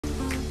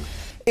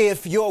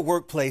If your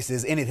workplace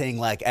is anything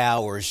like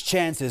ours,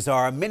 chances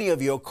are many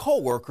of your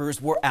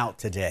coworkers were out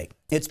today.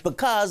 It's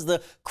because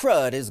the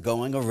crud is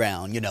going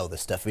around. You know, the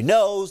stuffy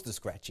nose, the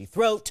scratchy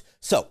throat.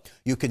 So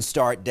you can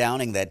start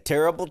downing that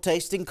terrible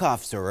tasting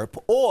cough syrup,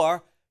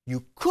 or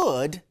you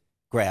could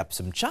grab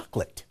some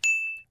chocolate.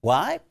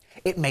 Why?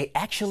 It may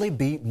actually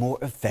be more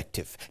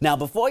effective. Now,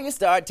 before you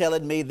start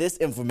telling me this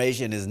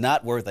information is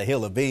not worth a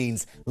hill of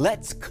beans,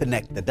 let's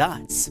connect the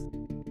dots.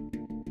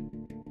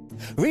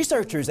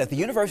 Researchers at the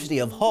University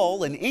of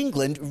Hull in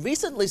England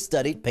recently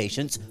studied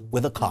patients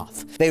with a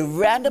cough. They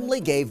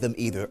randomly gave them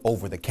either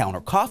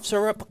over-the-counter cough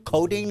syrup,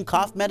 codeine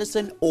cough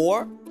medicine,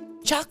 or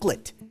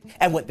chocolate.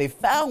 And what they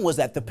found was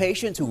that the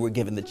patients who were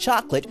given the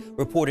chocolate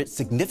reported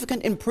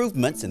significant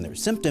improvements in their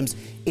symptoms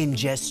in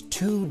just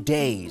 2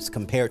 days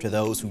compared to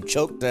those who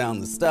choked down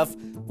the stuff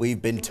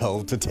we've been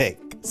told to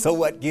take. So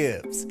what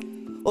gives?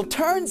 Well,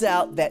 turns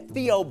out that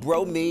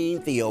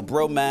theobromine,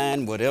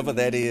 theobromine, whatever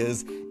that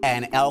is,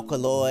 and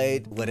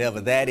alkaloid,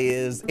 whatever that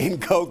is, in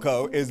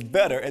cocoa is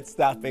better at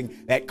stopping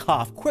that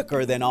cough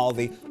quicker than all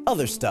the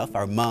other stuff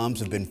our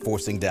moms have been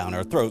forcing down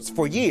our throats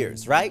for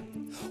years, right?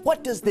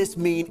 What does this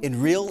mean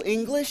in real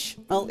English?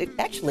 Well, it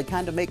actually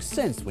kind of makes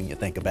sense when you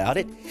think about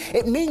it.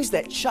 It means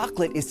that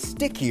chocolate is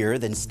stickier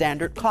than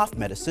standard cough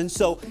medicine,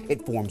 so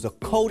it forms a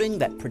coating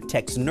that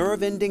protects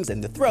nerve endings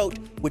in the throat,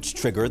 which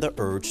trigger the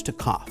urge to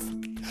cough.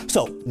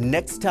 So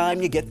next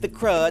time you get the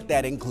crud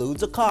that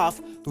includes a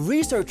cough,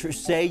 researchers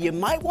say you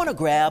might want to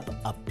grab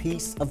a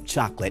piece of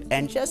chocolate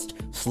and just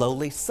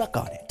slowly suck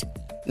on it.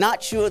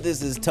 Not sure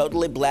this is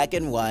totally black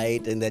and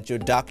white and that your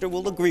doctor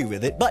will agree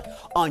with it,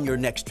 but on your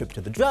next trip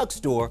to the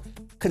drugstore,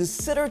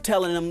 consider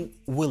telling them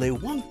Willy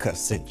Wonka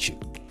sent you.